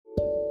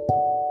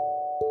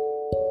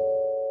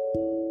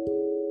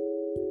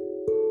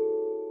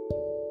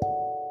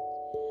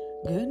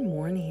Good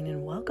morning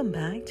and welcome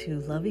back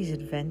to Lovey's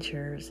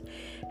Adventures.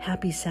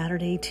 Happy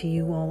Saturday to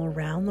you all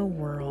around the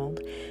world,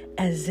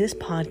 as this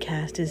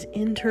podcast is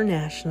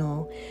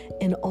international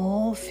in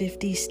all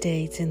 50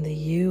 states in the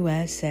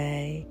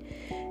USA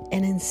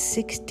and in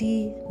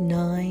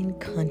 69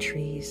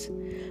 countries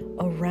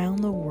around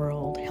the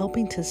world,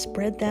 helping to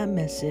spread that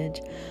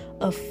message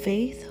of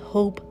faith,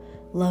 hope,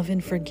 love,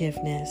 and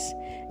forgiveness,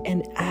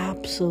 and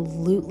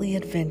absolutely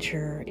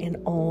adventure in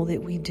all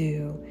that we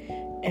do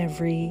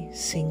every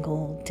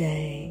single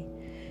day.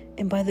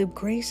 And by the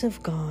grace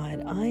of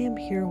God, I am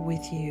here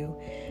with you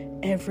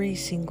every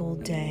single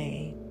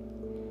day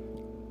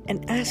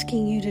and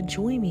asking you to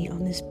join me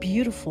on this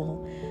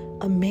beautiful,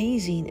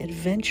 amazing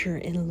adventure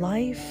in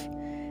life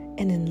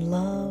and in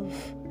love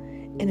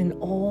and in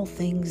all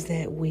things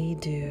that we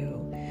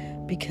do.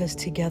 Because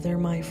together,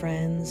 my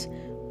friends,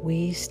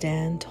 we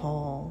stand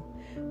tall.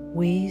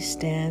 We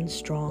stand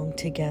strong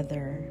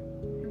together.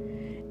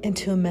 And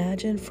to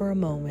imagine for a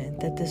moment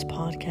that this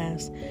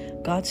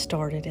podcast got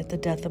started at the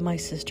death of my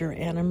sister,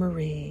 Anna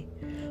Marie,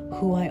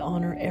 who I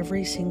honor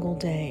every single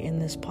day in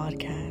this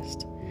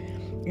podcast.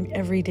 And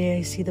every day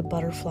I see the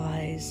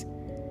butterflies,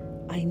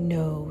 I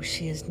know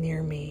she is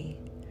near me.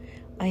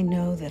 I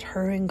know that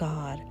her and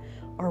God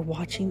are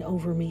watching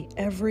over me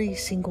every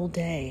single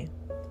day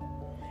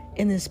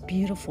in this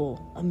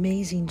beautiful,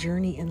 amazing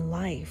journey in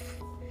life.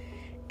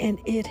 And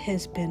it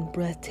has been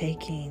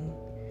breathtaking,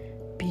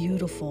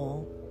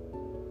 beautiful,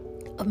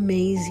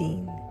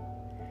 amazing,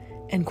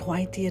 and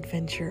quite the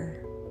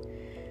adventure.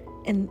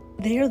 And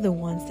they are the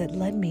ones that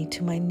led me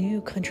to my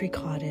new country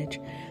cottage,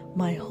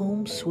 my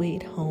home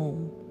sweet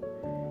home,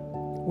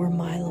 where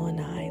Milo and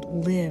I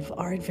live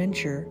our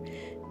adventure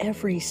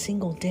every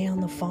single day on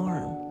the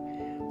farm,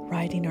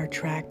 riding our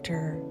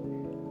tractor,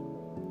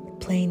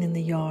 playing in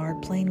the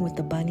yard, playing with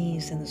the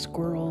bunnies and the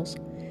squirrels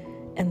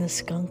and the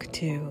skunk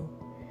too.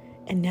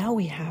 And now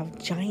we have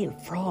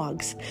giant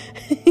frogs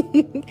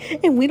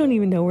and we don't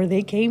even know where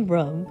they came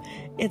from.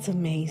 It's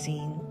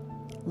amazing.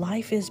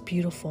 Life is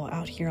beautiful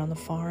out here on the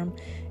farm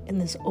in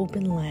this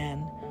open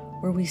land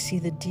where we see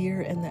the deer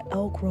and the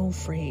elk roam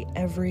free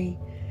every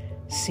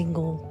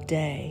single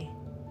day.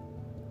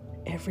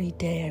 Every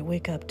day I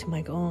wake up to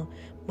my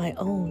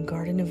own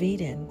Garden of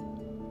Eden,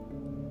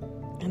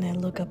 and I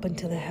look up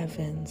into the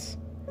heavens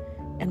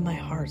and my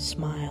heart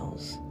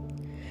smiles.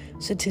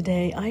 So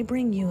today I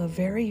bring you a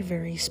very,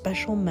 very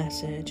special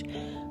message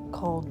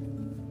called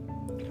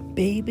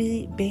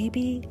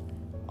Baby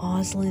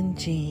Oslin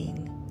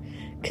Jean.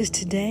 Because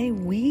today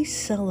we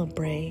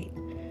celebrate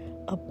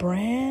a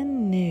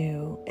brand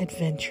new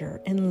adventure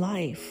in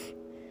life.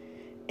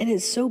 And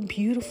it's so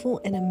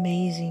beautiful and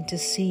amazing to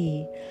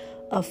see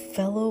a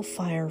fellow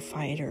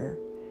firefighter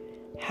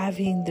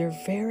having their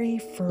very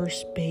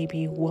first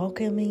baby,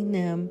 welcoming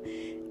them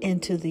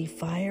into the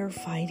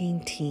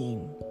firefighting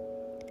team.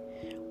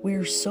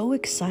 We're so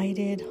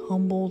excited,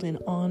 humbled, and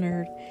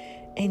honored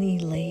and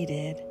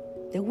elated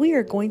that we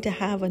are going to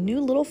have a new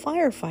little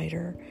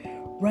firefighter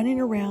running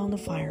around the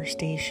fire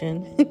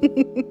station,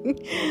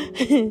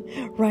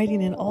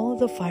 riding in all of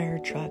the fire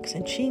trucks.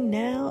 And she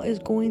now is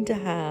going to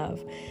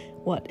have,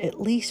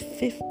 at least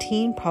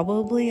 15,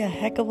 probably a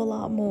heck of a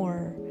lot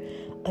more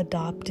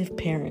adoptive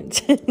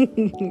parents.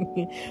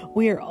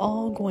 We are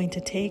all going to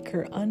take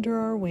her under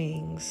our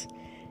wings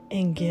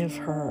and give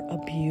her a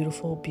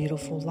beautiful,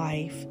 beautiful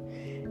life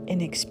and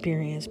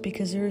experience,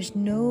 because there is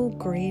no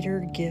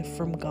greater gift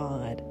from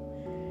God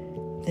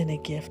than a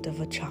gift of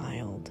a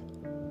child.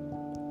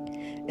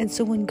 And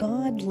so when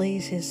God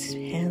lays his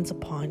hands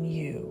upon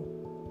you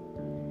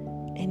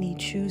and he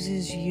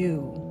chooses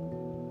you,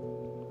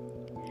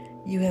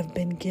 you have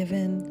been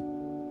given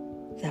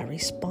that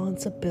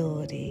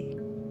responsibility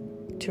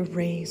to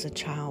raise a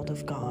child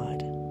of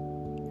God.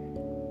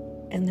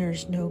 And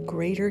there's no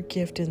greater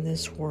gift in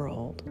this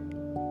world.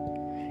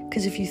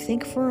 Because if you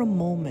think for a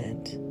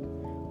moment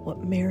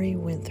what Mary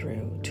went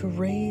through to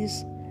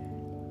raise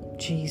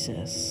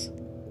Jesus,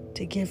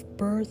 to give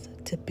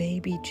birth to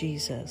baby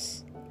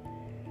Jesus,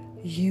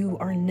 you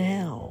are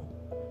now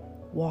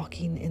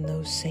walking in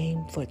those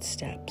same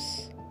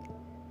footsteps.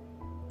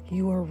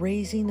 You are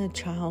raising a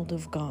child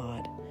of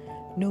God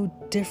no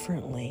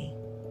differently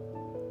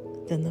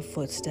than the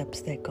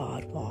footsteps that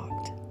God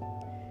walked,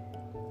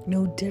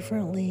 no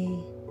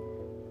differently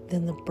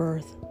than the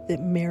birth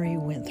that Mary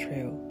went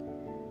through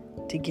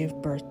to give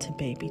birth to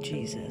baby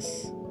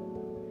Jesus.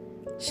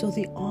 So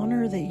the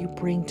honor that you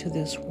bring to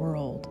this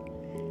world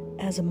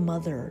as a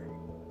mother,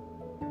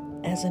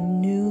 as a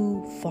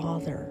new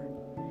father,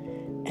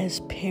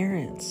 as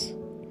parents,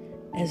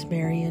 as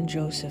Mary and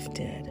Joseph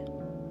did,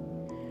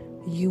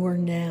 you are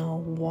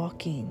now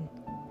walking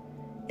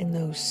in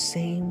those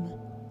same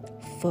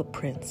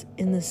footprints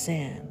in the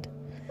sand,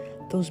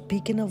 those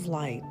beacon of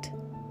light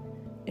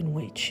in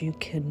which you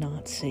could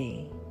not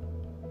see,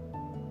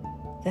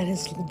 that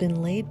has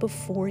been laid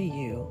before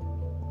you,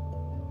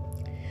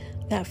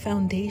 that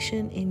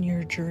foundation in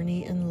your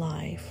journey in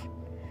life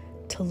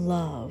to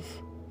love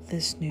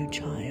this new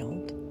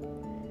child,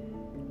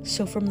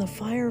 So from the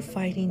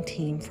firefighting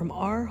team, from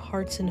our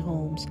hearts and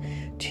homes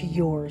to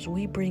yours,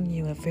 we bring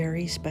you a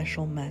very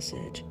special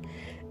message.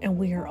 And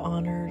we are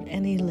honored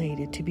and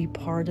elated to be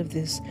part of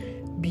this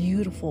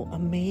beautiful,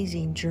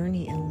 amazing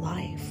journey in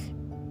life.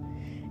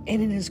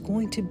 And it is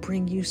going to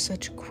bring you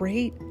such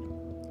great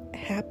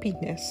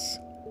happiness.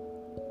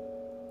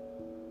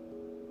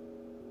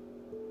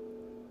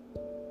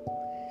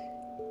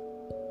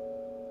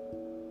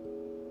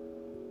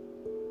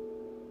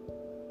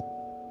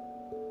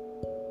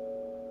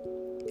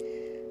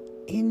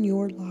 In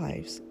your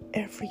lives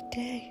every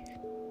day.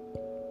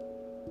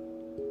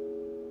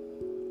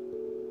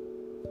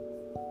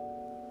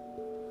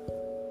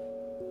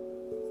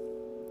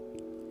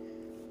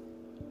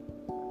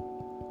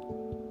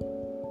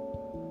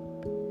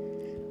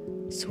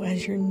 So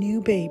as your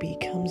new baby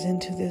comes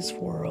into this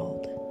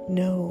world,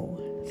 know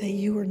that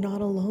you are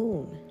not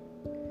alone,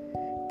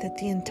 that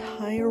the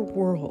entire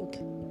world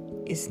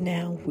is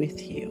now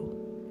with you.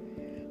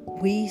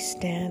 We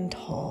stand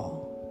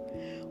tall.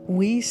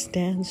 We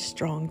stand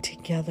strong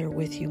together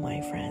with you,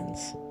 my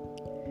friends.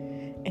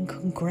 And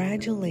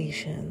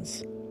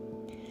congratulations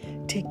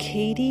to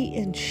Katie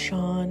and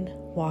Sean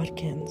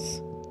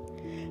Watkins,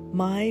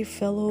 my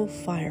fellow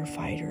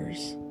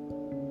firefighters.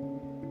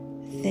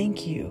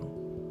 Thank you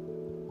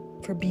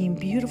for being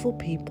beautiful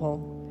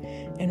people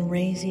and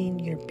raising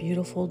your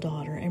beautiful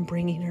daughter and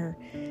bringing her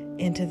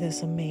into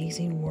this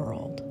amazing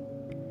world.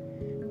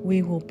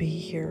 We will be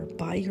here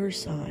by your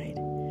side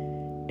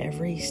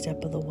every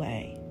step of the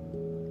way.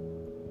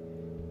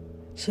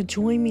 So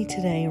join me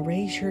today and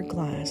raise your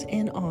glass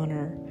in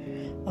honor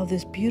of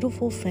this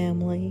beautiful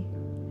family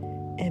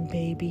and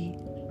baby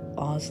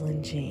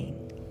Oslin Jean.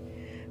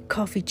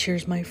 Coffee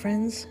cheers, my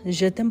friends.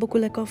 Je t'aime beaucoup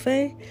le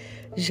café.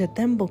 Je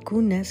t'aime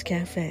beaucoup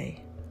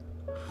Nescafé.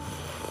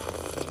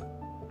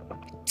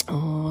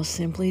 Oh,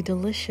 simply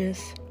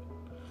delicious.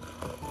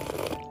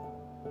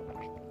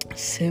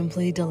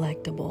 Simply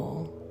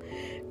delectable.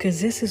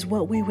 Because this is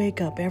what we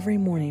wake up every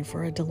morning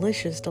for, a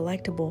delicious,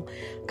 delectable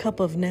cup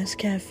of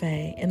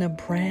Nescafe in a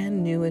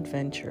brand new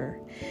adventure.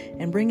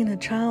 And bringing a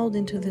child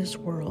into this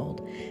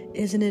world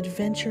is an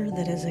adventure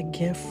that is a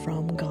gift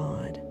from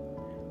God.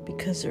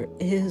 Because there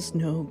is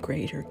no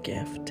greater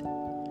gift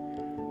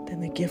than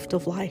the gift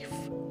of life,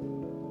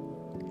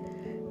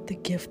 the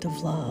gift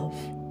of love,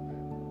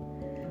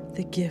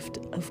 the gift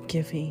of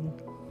giving.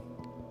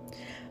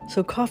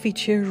 So coffee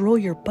cheers, roll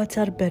your butts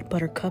out of bed,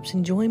 buttercups,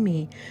 and join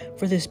me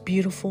for this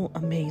beautiful,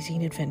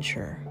 amazing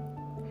adventure.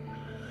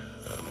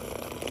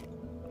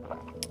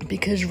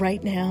 Because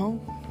right now,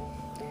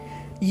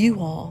 you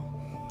all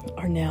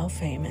are now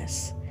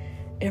famous.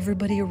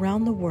 Everybody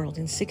around the world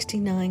in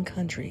 69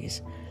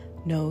 countries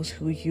knows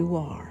who you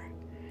are.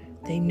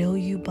 They know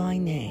you by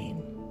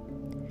name.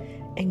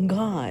 And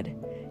God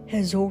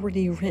has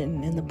already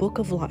written in the book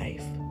of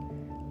life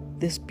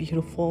this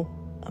beautiful,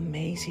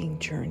 amazing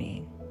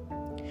journey.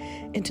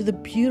 And to the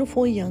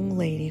beautiful young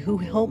lady who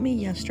helped me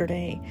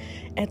yesterday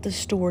at the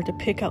store to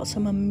pick out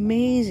some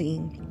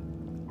amazing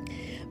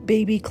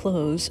baby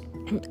clothes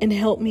and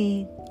help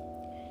me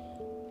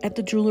at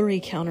the jewelry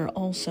counter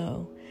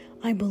also.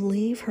 I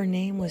believe her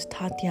name was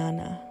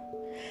Tatiana.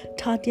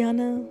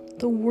 Tatiana,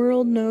 the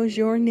world knows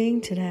your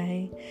name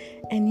today,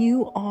 and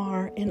you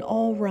are in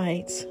all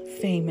rights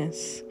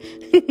famous.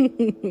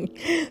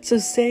 So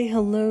say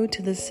hello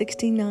to the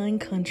 69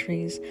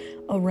 countries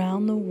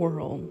around the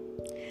world,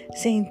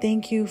 saying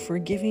thank you for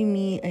giving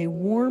me a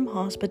warm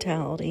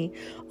hospitality,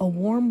 a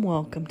warm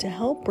welcome to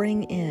help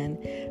bring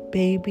in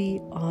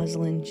baby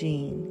Oslin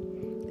Jean.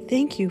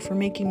 Thank you for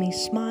making me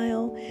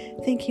smile.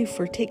 Thank you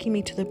for taking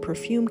me to the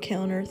perfume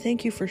counter.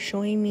 Thank you for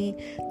showing me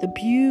the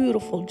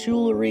beautiful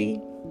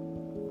jewelry.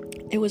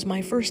 It was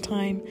my first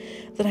time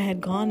that I had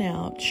gone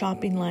out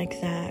shopping like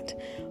that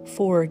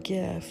for a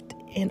gift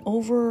in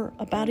over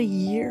about a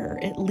year,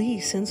 at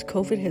least, since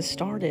COVID has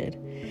started.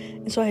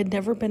 And so I had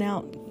never been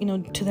out,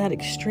 to that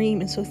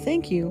extreme. And so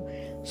thank you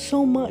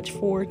so much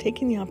for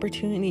taking the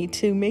opportunity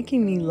to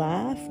making me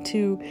laugh,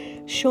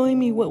 to showing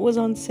me what was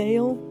on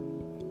sale,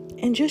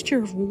 and just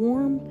your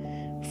warm,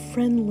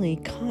 friendly,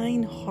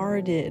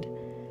 kind-hearted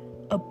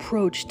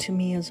approach to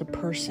me as a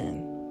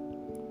person.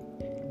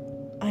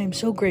 I am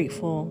so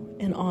grateful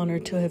and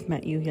honored to have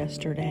met you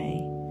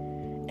yesterday.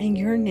 And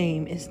your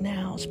name is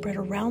now spread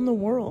around the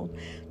world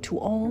to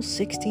all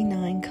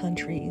 69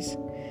 countries.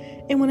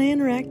 And when I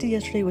interacted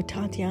yesterday with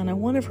Tatiana,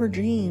 one of her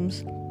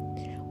dreams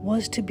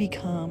was to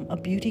become a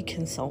beauty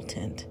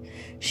consultant.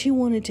 She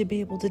wanted to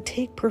be able to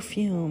take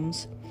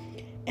perfumes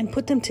and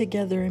put them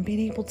together and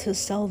be able to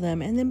sell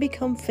them and then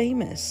become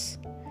famous.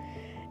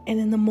 And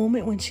in the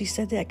moment when she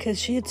said that, because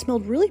she had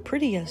smelled really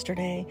pretty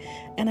yesterday,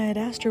 and I had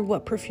asked her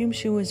what perfume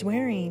she was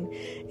wearing,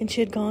 and she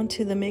had gone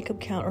to the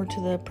makeup counter or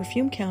to the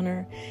perfume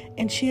counter,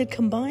 and she had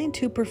combined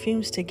two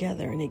perfumes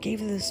together, and it gave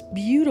her this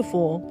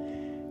beautiful,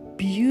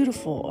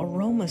 beautiful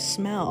aroma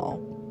smell.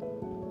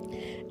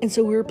 And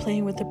so we were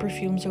playing with the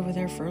perfumes over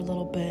there for a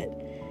little bit,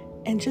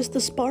 and just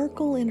the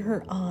sparkle in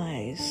her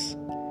eyes,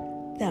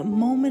 that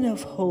moment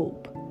of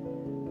hope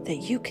that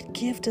you could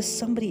give to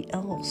somebody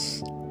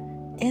else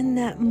in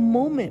that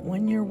moment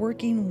when you're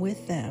working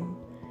with them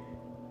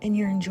and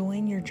you're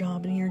enjoying your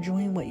job and you're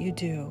enjoying what you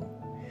do,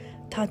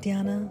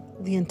 Tatiana,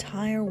 the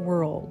entire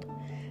world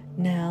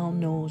now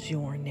knows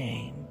your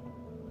name.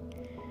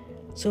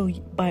 So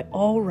by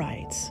all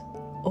rights,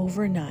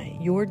 overnight,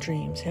 your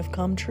dreams have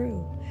come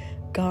true.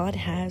 God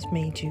has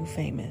made you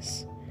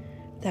famous.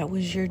 That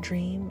was your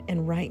dream,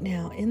 and right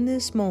now, in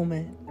this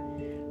moment,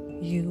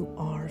 you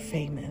are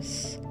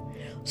famous.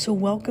 So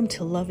welcome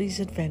to Lovey's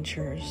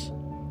Adventures,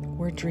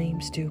 where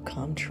dreams do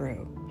come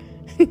true.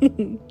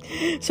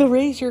 So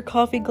raise your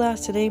coffee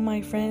glass today,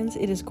 my friends.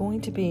 It is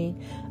going to be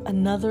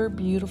another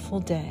beautiful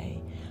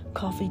day.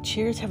 Coffee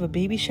cheers. Have a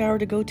baby shower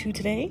to go to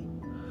today.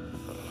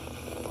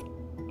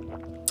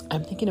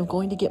 I'm thinking of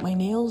going to get my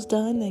nails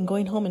done and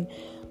going home and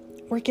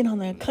working on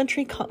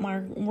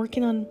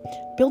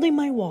building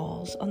my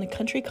walls on the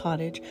country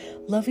cottage,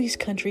 Lovey's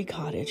Country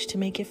Cottage, to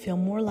make it feel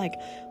more like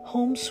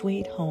home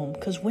sweet home,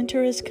 because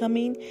winter is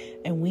coming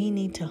and we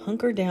need to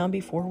hunker down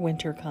before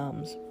winter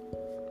comes.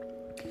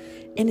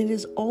 And it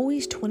is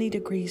always 20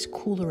 degrees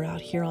cooler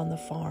out here on the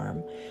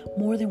farm,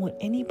 more than what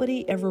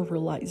anybody ever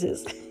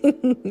realizes.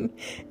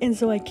 And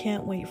so I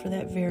can't wait for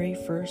that very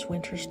first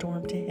winter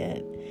storm to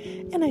hit.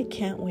 And I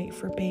can't wait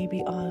for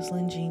baby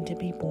Oslin Jean to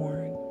be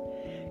born,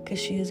 because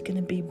she is going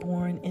to be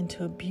born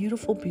into a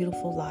beautiful,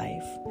 beautiful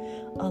life,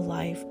 a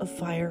life of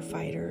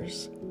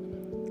firefighters,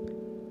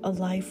 a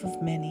life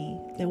of many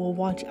that will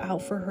watch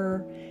out for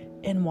her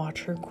and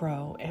watch her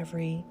grow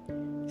every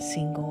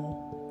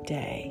single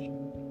day.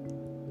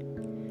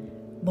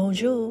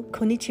 Bonjour,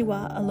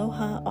 konnichiwa,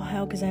 aloha,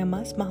 ohayou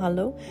gozaimasu,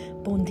 mahalo,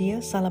 bon dia,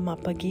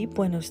 salamat pagi,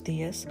 buenos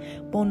dias,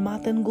 bon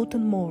matin,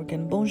 guten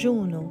morgen,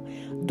 bonjourno,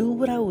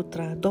 dobra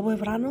utra, dobre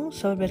vrano,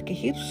 sabar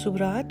kahir,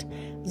 subrat,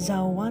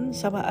 zawan,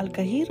 saba al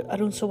kahir,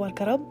 arun sawar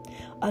karab,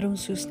 arun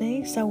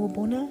susne,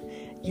 sawubuna,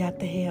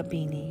 yatahe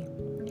abini.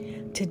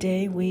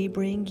 Today we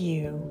bring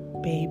you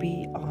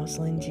baby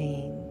Oslin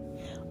Jean.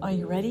 Are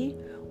you ready?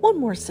 One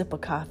more sip of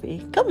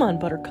coffee. Come on,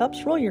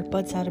 buttercups, roll your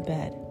butts out of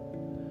bed.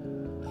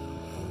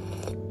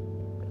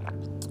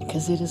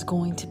 Because it is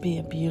going to be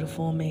a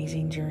beautiful,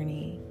 amazing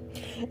journey.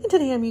 And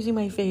today I'm using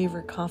my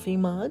favorite coffee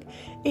mug.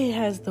 It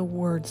has the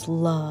words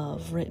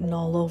love written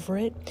all over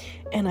it,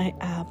 and I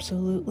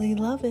absolutely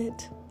love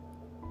it.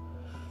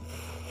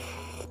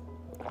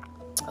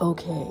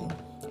 Okay,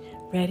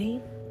 ready?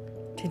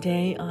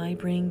 Today I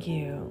bring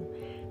you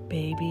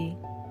baby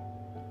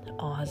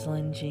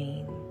Oslin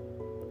Jean.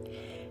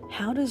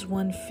 How does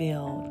one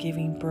feel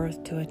giving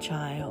birth to a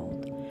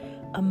child?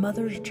 A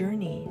mother's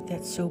journey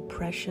that's so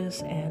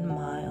precious and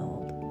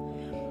mild.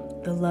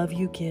 The love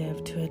you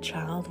give to a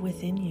child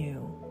within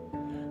you,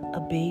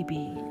 a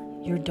baby,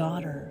 your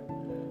daughter,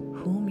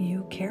 whom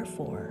you care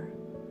for,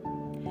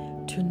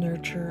 to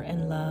nurture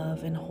and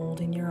love and hold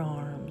in your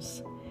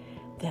arms.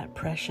 That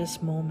precious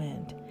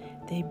moment,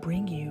 they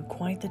bring you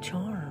quite the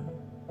charm.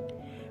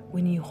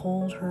 When you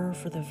hold her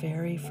for the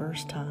very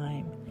first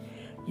time,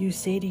 you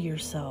say to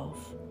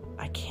yourself,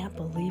 I can't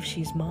believe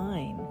she's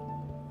mine.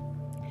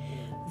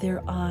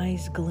 Their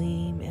eyes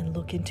gleam and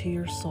look into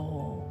your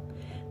soul,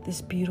 this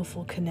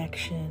beautiful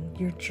connection,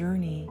 your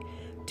journey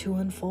to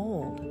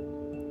unfold.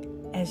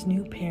 As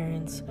new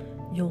parents,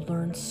 you'll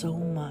learn so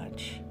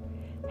much,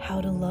 how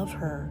to love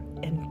her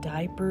and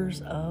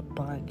diapers a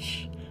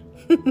bunch.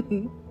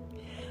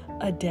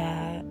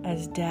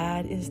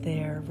 Dad is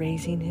there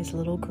raising his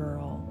little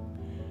girl,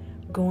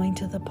 going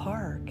to the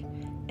park,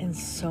 and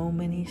so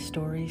many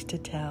stories to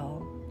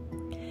tell.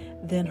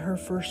 Then her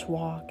first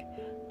walk,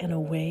 and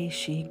away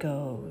she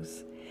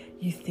goes.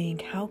 You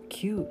think, how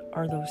cute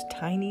are those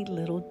tiny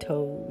little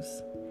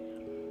toes?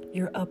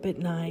 You're up at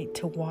night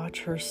to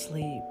watch her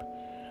sleep,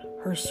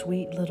 her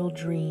sweet little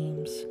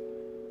dreams,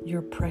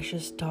 your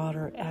precious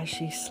daughter as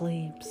she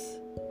sleeps.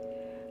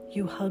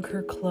 You hug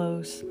her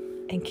close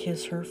and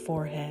kiss her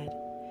forehead.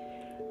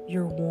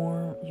 You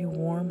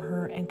warm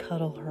her and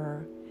cuddle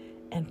her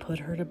and put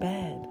her to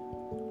bed.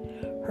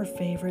 Her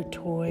favorite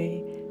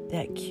toy,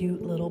 that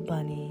cute little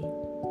bunny.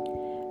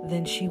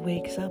 Then she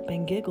wakes up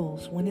and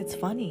giggles when it's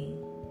funny.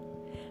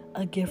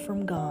 A gift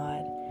from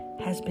God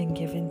has been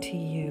given to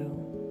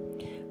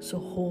you, so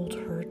hold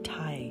her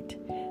tight,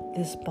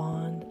 this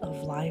bond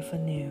of life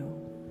anew.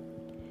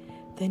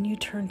 Then you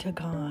turn to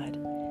God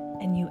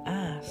and you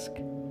ask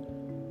him,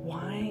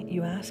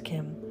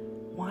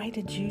 why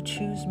did you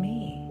choose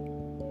me?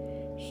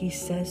 He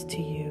says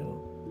to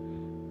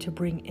you, to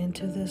bring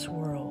into this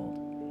world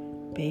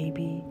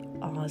baby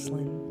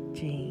Oslin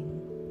Jean.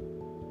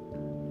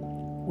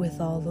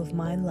 With all of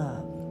my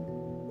love,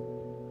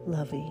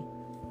 Lovey.